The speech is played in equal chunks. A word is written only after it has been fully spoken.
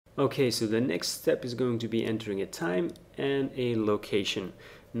Okay, so the next step is going to be entering a time and a location.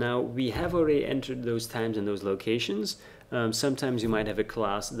 Now we have already entered those times and those locations. Sometimes you might have a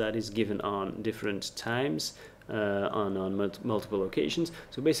class that is given on different times, on multiple locations.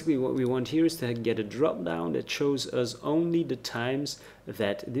 So basically what we want here is to get a drop down that shows us only the times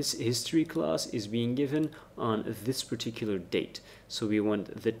that this history class is being given on this particular date. So we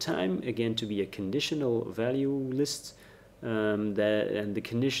want the time again to be a conditional value list. And the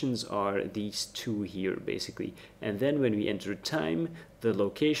conditions are these two here basically, and then when we enter time, the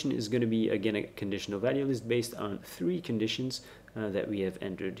location is going to be again a conditional value list based on three conditions that we have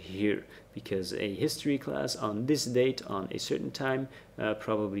entered here, because a history class on this date on a certain time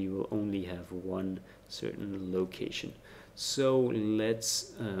probably will only have one certain location. So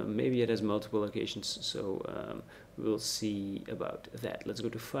let's maybe it has multiple locations, so we'll see about that. Let's go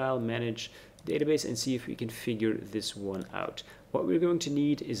to File, Manage, Database, and see if we can figure this one out. What we're going to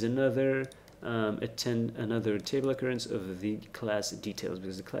need is another table occurrence of the class details,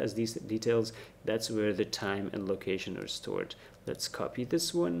 because the class details, that's where the time and location are stored. Let's copy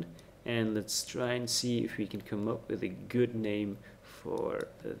this one and let's try and see if we can come up with a good name for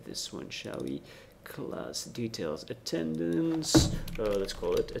this one, shall we? Class details attendance, let's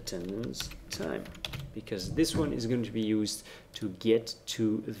call it attendance time, because this one is going to be used to get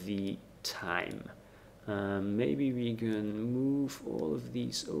to the time. Maybe we can move all of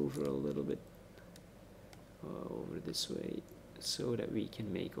these over a little bit over this way so that we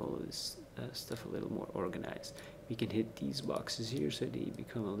can make all of this stuff a little more organized. We can hit these boxes here so they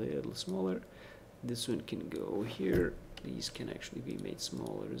become a little smaller. This one can go here. These can actually be made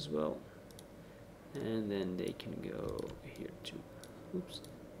smaller as well, and then they can go here too. Oops.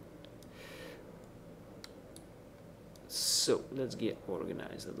 So let's get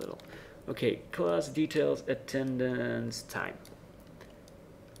organized a little. Okay, class details attendance time.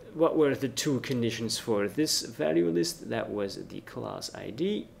 What were the two conditions for this value list? That was the class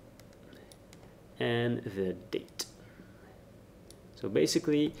ID and the date. So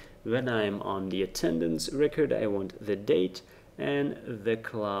basically, when I'm on the attendance record, I want the date and the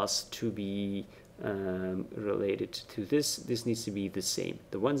class to be related to this. This needs to be the same.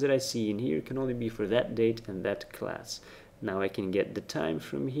 The ones that I see in here can only be for that date and that class. Now I can get the time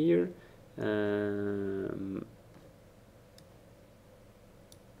from here.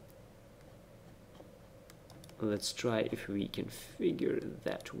 Let's try if we can figure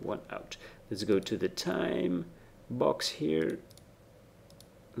that one out. Let's go to the time box here.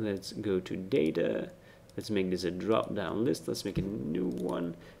 Let's go to data. Let's make this a drop-down list. Let's make a new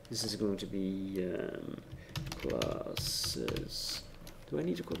one. This is going to be classes. Do I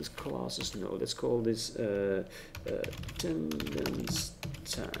need to call this classes? No, let's call this attendance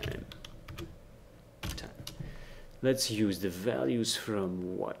time. Let's use the values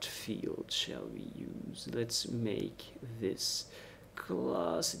from what field shall we use? Let's make this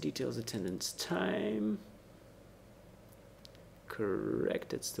class details attendance time. Correct,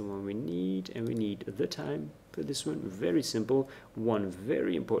 that's the one we need, and we need the time for this one. Very simple. One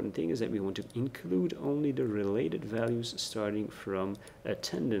very important thing is that we want to include only the related values starting from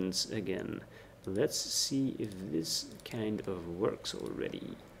attendance again. Let's see if this kind of works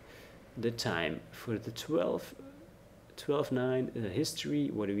already. The time for the 12/9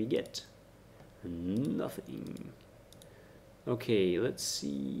 history, what do we get? Nothing. Okay, let's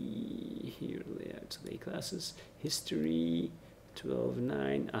see here, layout, lay classes, history,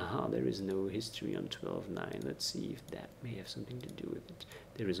 12/9. Aha, there is no history on 12/9. Let's see if that may have something to do with it.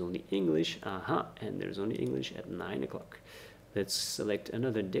 There is only English. Aha, and there's only English at 9 o'clock. Let's select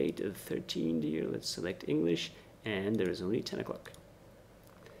another date of 13 here. Let's select English, and there is only 10 o'clock.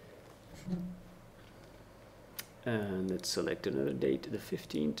 And let's select another date, the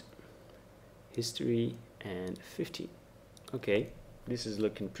 15th, history, and 15. Okay, this is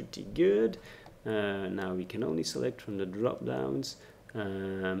looking pretty good. Now we can only select from the drop downs.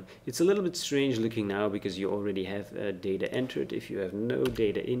 It's a little bit strange looking now because you already have data entered. If you have no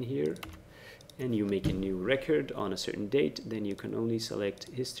data in here and you make a new record on a certain date, then you can only select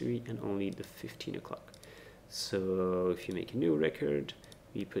history and only the 15 o'clock. So if you make a new record,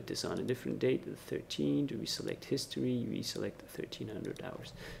 we put this on a different date, the 13th, we select history, we select 1300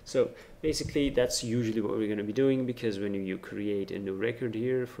 hours. So basically that's usually what we're going to be doing, because when you create a new record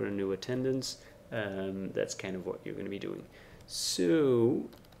here for a new attendance, that's kind of what you're going to be doing. So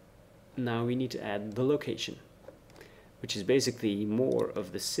now we need to add the location, which is basically more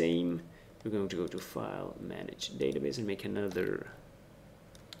of the same. We're going to go to File, Manage, Database, and make another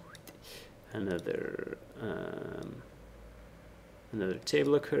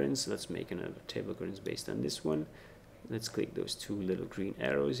table occurrence. Let's make another table occurrence based on this one. let's click those two little green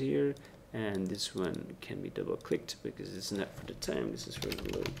arrows here, and this one can be double clicked because it's not for the time, this is for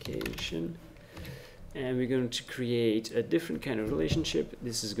the location. And we're going to create a different kind of relationship.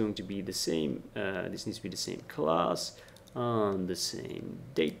 This is going to be the same, this needs to be the same class on the same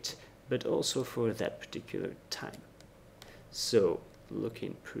date, but also for that particular time. So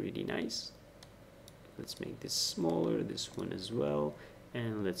looking pretty nice. Let's make this smaller, this one as well,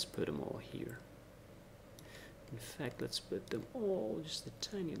 and let's put them all here. In fact, let's put them all just a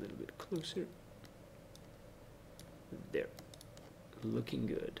tiny little bit closer. There, looking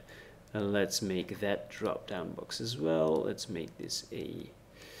good. Let's make that drop down box as well. Let's make this a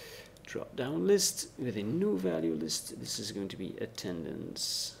drop down list with a new value list. This is going to be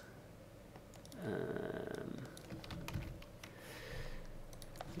attendance.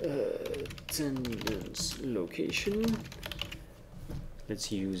 Attendance location.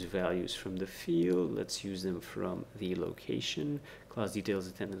 Let's use values from the field. Let's use them from the location. Class details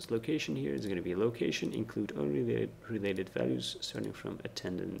attendance location here is going to be location. Include only related values starting from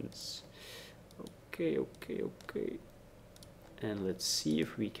attendance. Okay. And let's see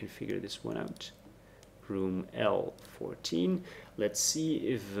if we can figure this one out. Room L14. Let's see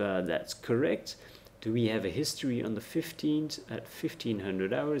if that's correct. Do we have a history on the 15th at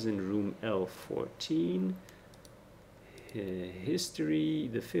 1500 hours in room L14? History,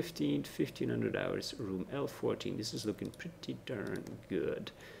 the 15th, 1500 hours, room L14. This is looking pretty darn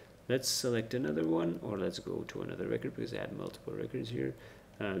good. Let's select another one, or let's go to another record because I had multiple records here.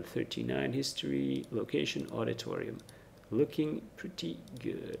 39, history, location, auditorium. Looking pretty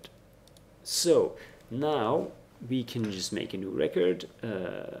good. So now we can just make a new record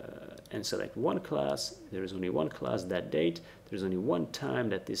and select one class. There is only one class that date. There's only one time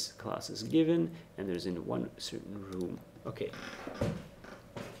that this class is given, and there's in one certain room. Okay.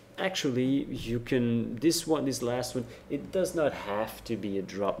 Actually, you can, this last one, it does not have to be a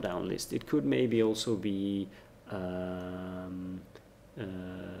drop-down list. It could maybe also be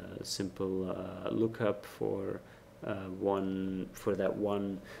simple lookup for that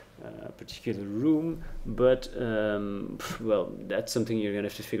one particular room, but well, that's something you're gonna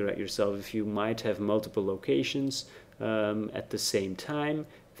have to figure out yourself. If you might have multiple locations at the same time,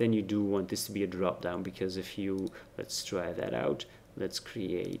 then you do want this to be a drop down, because if you, let's try that out. Let's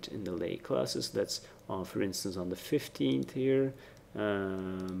create in the lay classes. Let's for instance on the 15th here,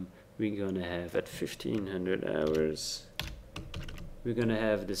 we're gonna have at 1500 hours, we're gonna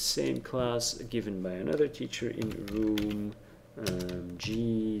have the same class given by another teacher in room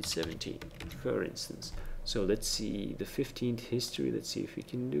G17, for instance. So let's see the 15th history. Let's see if we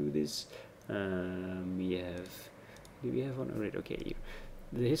can do this. Do we have one already? Okay, here.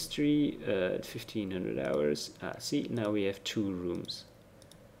 The history at 1500 hours. See, now we have two rooms.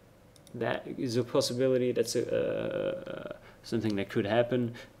 That is a possibility. That's something that could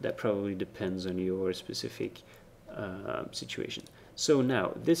happen. That probably depends on your specific situation. So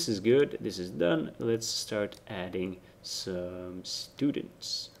now this is good. This is done. Let's start adding some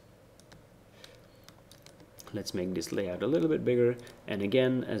students. Let's make this layout a little bit bigger. And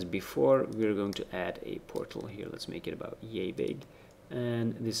again, as before, we're going to add a portal here. Let's make it about yay big.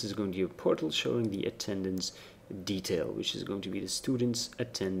 And this is going to be a portal showing the attendance detail, which is going to be the students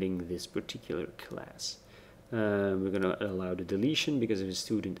attending this particular class. We're going to allow the deletion, because if a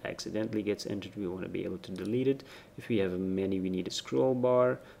student accidentally gets entered, we want to be able to delete it. If we have many, we need a scroll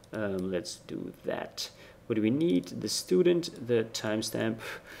bar. Let's do that. What do we need? The student, the timestamp.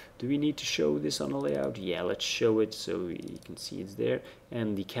 Do we need to show this on a layout? Yeah, let's show it so you can see it's there.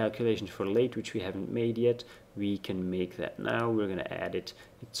 And the calculation for late, which we haven't made yet, we can make that now. We're going to add it.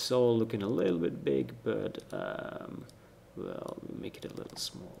 It's all looking a little bit big, but well, we'll make it a little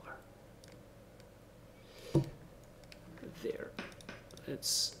smaller. There.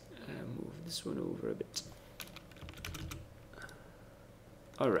 Let's move this one over a bit.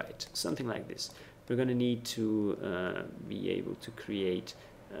 All right, something like this. We're going to need to be able to create,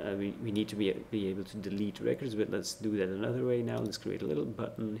 we need to be able to delete records, but let's do that another way now. Let's create a little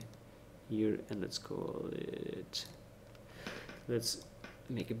button here, and let's call it, let's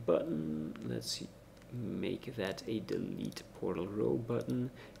make a button. Let's make that a delete portal row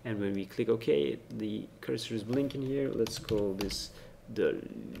button, and when we click OK, the cursor is blinking here. Let's call this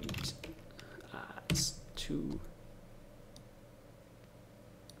delete to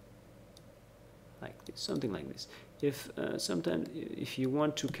like this, something like this. If sometimes if you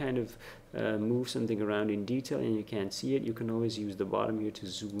want to kind of move something around in detail and you can't see it, you can always use the bottom here to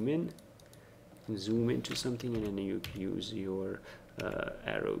zoom in. You can zoom into something, and then you can use your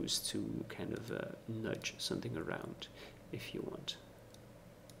arrows to kind of nudge something around if you want.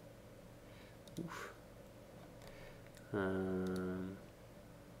 Oof. I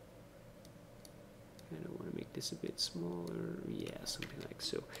don't want to make this a bit smaller. Yeah, something like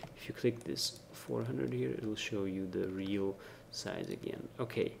so. If you click this 400 here, it will show you the real size again.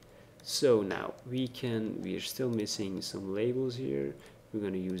 Okay, so now we're still missing some labels here. We're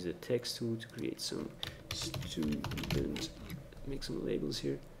going to use the text tool to create some student, make some labels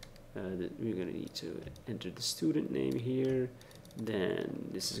here. We're going to need to enter the student name here. Then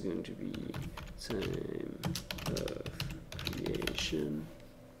this is going to be time of creation.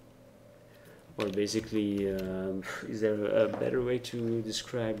 Or basically, is there a better way to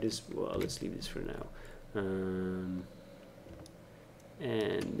describe this? Well, let's leave this for now.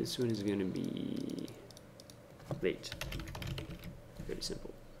 And this one is going to be late. Very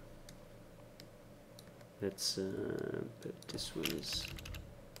simple. Let's put this one is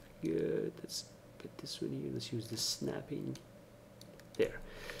good. Let's put this one here. Let's use the snapping. There.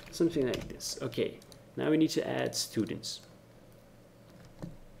 Something like this. Okay. Now we need to add students.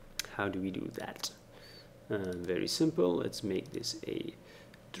 How do we do that? Very simple. Let's make this a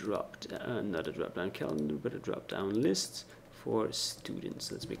not a drop-down calendar, but a drop-down list for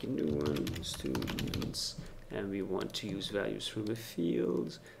students. Let's make a new one, students, and we want to use values from a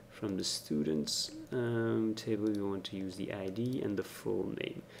field. From the students table, we want to use the ID and the full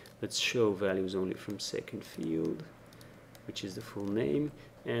name. Let's show values only from second field, which is the full name,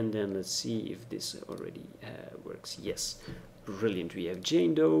 and then let's see if this already works. Yes. Brilliant. We have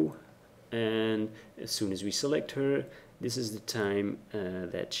Jane Doe, and as soon as we select her, this is the time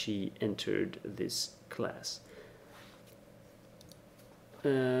that she entered this class.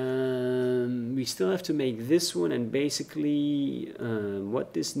 We still have to make this one, and basically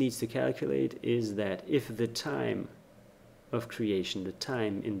what this needs to calculate is that if the time of creation, the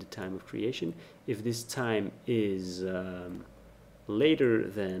time in the time of creation, if this time is later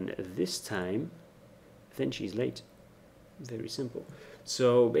than this time, then she's late. Very simple.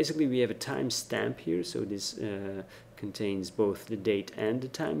 So basically we have a timestamp here, so this contains both the date and the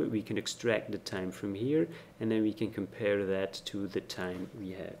time, but we can extract the time from here, and then we can compare that to the time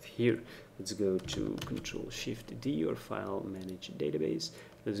we have here. Let's go to Control-Shift-D or File Manage Database.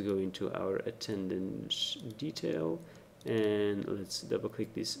 Let's go into our attendance detail, and let's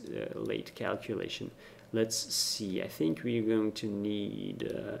double-click this late calculation. Let's see, I think we're going to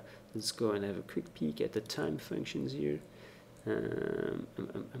need, let's go and have a quick peek at the time functions here.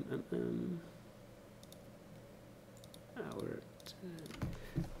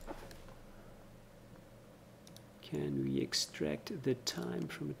 Can we extract the time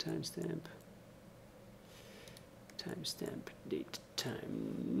from a timestamp? Timestamp, date,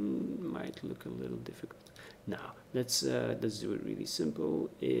 time might look a little difficult. Now let's do it really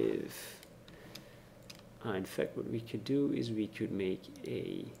simple. If in fact, what we could do is we could make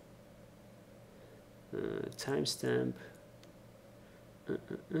a timestamp.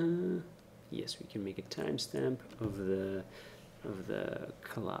 Yes, we can make a timestamp of the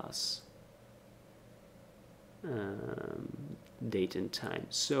class date and time.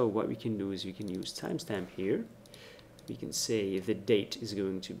 So what we can do is we can use timestamp here. We can say the date is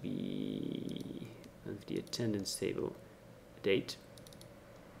going to be of the attendance table date,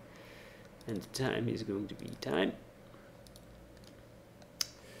 and the time is going to be time.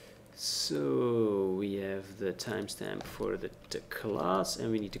 So we have the timestamp for the class,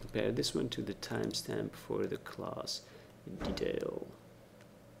 and we need to compare this one to the timestamp for the class detail.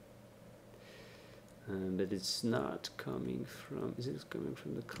 But it's not coming from, is it coming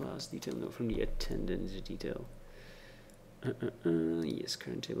from the class detail? No, from the attendance detail. Yes,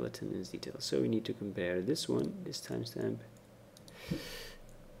 current table attendance detail. So we need to compare this one, this timestamp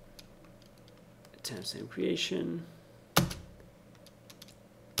creation.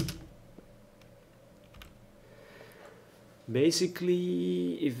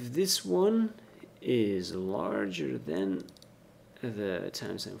 Basically, if this one is larger than the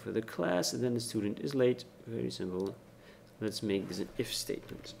timestamp for the class, then the student is late. Very simple. Let's make this an if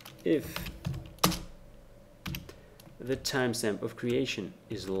statement. If the timestamp of creation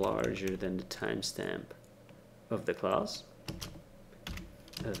is larger than the timestamp of the class,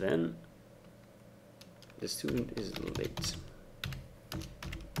 then the student is late.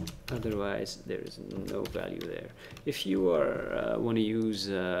 Otherwise, there is no value there. If you want to use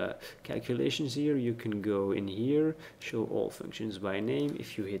calculations here, you can go in here, show all functions by name.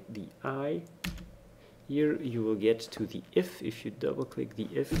 If you hit the I, here you will get to the if. If you double click the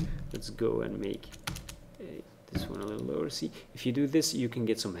if, let's go and make this one a little lower. See, if you do this, you can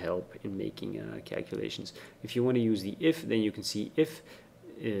get some help in making calculations. If you want to use the if, then you can see if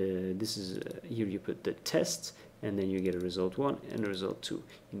this is here you put the test, and then you get a result 1 and a result 2.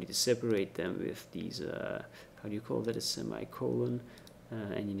 You need to separate them with these how do you call that, a semicolon,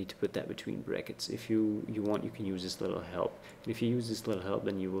 and you need to put that between brackets. If you want, you can use this little help. And if you use this little help,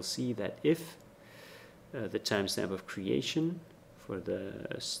 then you will see that if the timestamp of creation for the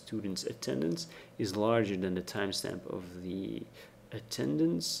student's attendance is larger than the timestamp of the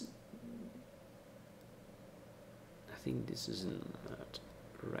attendance, I think this is not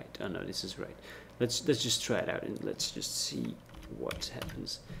right. Oh no, this is right. Let's just try it out and let's just see what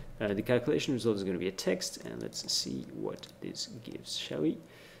happens. The calculation result is going to be a text, and let's see what this gives, shall we?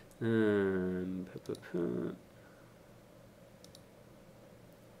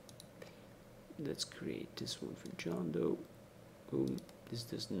 Let's create this one for John Doe. Boom. This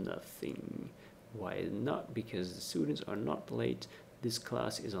does nothing. Why not? Because the students are not late. This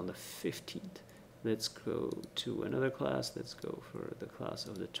class is on the 15th. Let's go to another class. Let's go for the class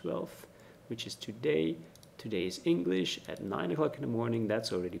of the 12th, which is today. Today is English at 9 o'clock in the morning.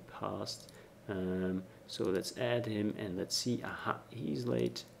 That's already passed. So let's add him and let's see. Aha, he's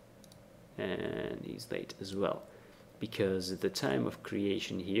late. And he's late as well. Because the time of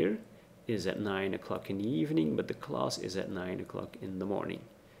creation here is at 9 o'clock in the evening, but the class is at 9 o'clock in the morning.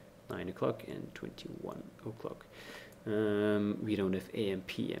 9 o'clock and 21 o'clock. We don't have AM,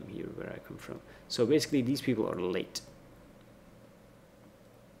 PM here where I come from. So basically these people are late.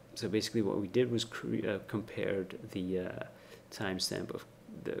 So basically what we did was compared the timestamp of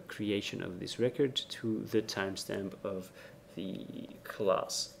the creation of this record to the timestamp of the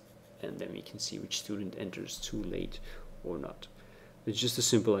class. And then we can see which student enters too late or not. It's just a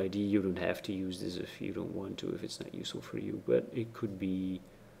simple idea. You don't have to use this if you don't want to, if it's not useful for you, but it could be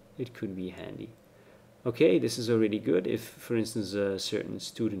handy. Okay, this is already good. If, for instance, a certain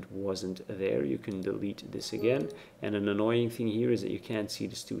student wasn't there, you can delete this again. And an annoying thing here is that you can't see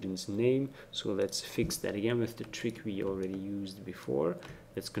the student's name. So let's fix that again with the trick we already used before.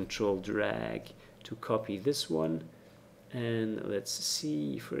 Let's control drag to copy this one. And let's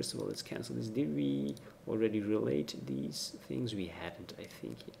see, first of all, let's cancel this. Did we already relate these things? We hadn't, I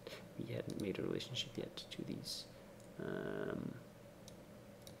think, yet. We hadn't made a relationship yet to these.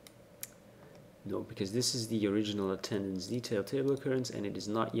 No, because this is the original attendance detail table occurrence and it is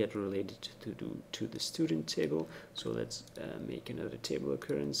not yet related to the student table. So let's make another table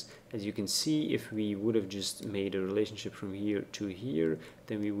occurrence. As you can see, if we would have just made a relationship from here to here,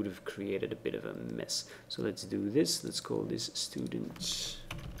 then we would have created a bit of a mess. So let's do this. Let's call this student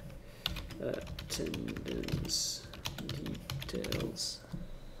attendance details.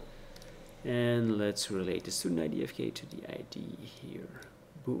 And let's relate the student ID FK to the ID here.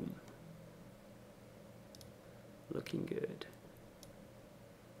 Boom. Looking good.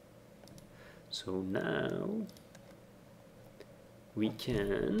 So now we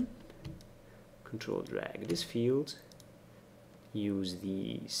can control drag this field, use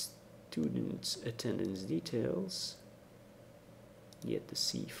the student's attendance details, get the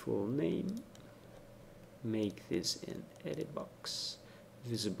C full name, make this an edit box,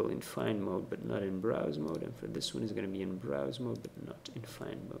 visible in find mode but not in browse mode, and for this one is going to be in browse mode but not in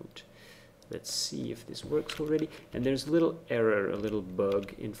find mode. Let's see if this works already. And there's a little error, a little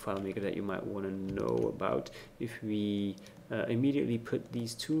bug in Filemaker that you might want to know about. If we immediately put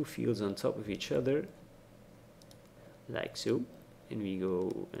these two fields on top of each other, like so, and we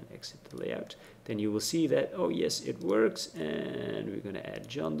go and exit the layout, then you will see that, oh yes, it works, and we're going to add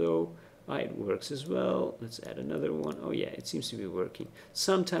John Doe. It works as well. Let's add another one. Oh yeah, it seems to be working.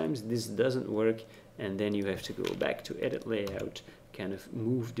 Sometimes this doesn't work, and then you have to go back to edit layout, kind of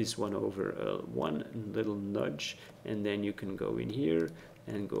move this one over one little nudge, and then you can go in here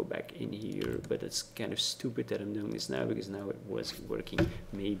and go back in here. But it's kind of stupid that I'm doing this now, because now it was working.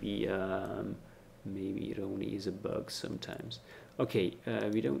 Maybe it only is a bug sometimes. Okay,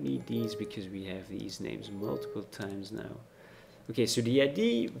 we don't need these because we have these names multiple times now. Okay, so the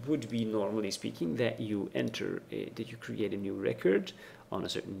idea would be, normally speaking, that you create a new record on a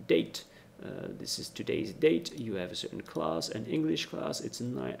certain date. This is today's date. You have a certain class, an English class. It's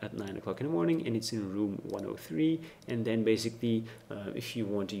at 9 o'clock in the morning, and it's in room 103. And then basically, if you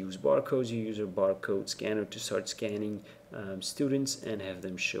want to use barcodes, you use a barcode scanner to start scanning students and have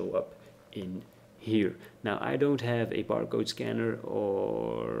them show up in here. Now, I don't have a barcode scanner,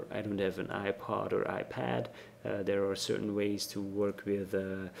 or I don't have an iPod or iPad. There are certain ways to work with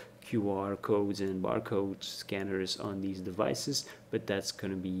QR codes and barcode scanners on these devices, but that's going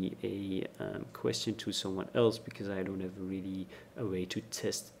to be a question to someone else, because I don't have really a way to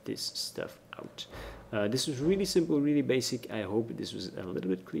test this stuff out. This was really simple, really basic. I hope this was a little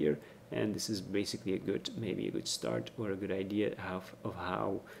bit clear, and this is basically maybe a good start or a good idea of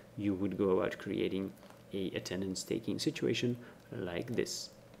how you would go about creating a attendance taking situation like this.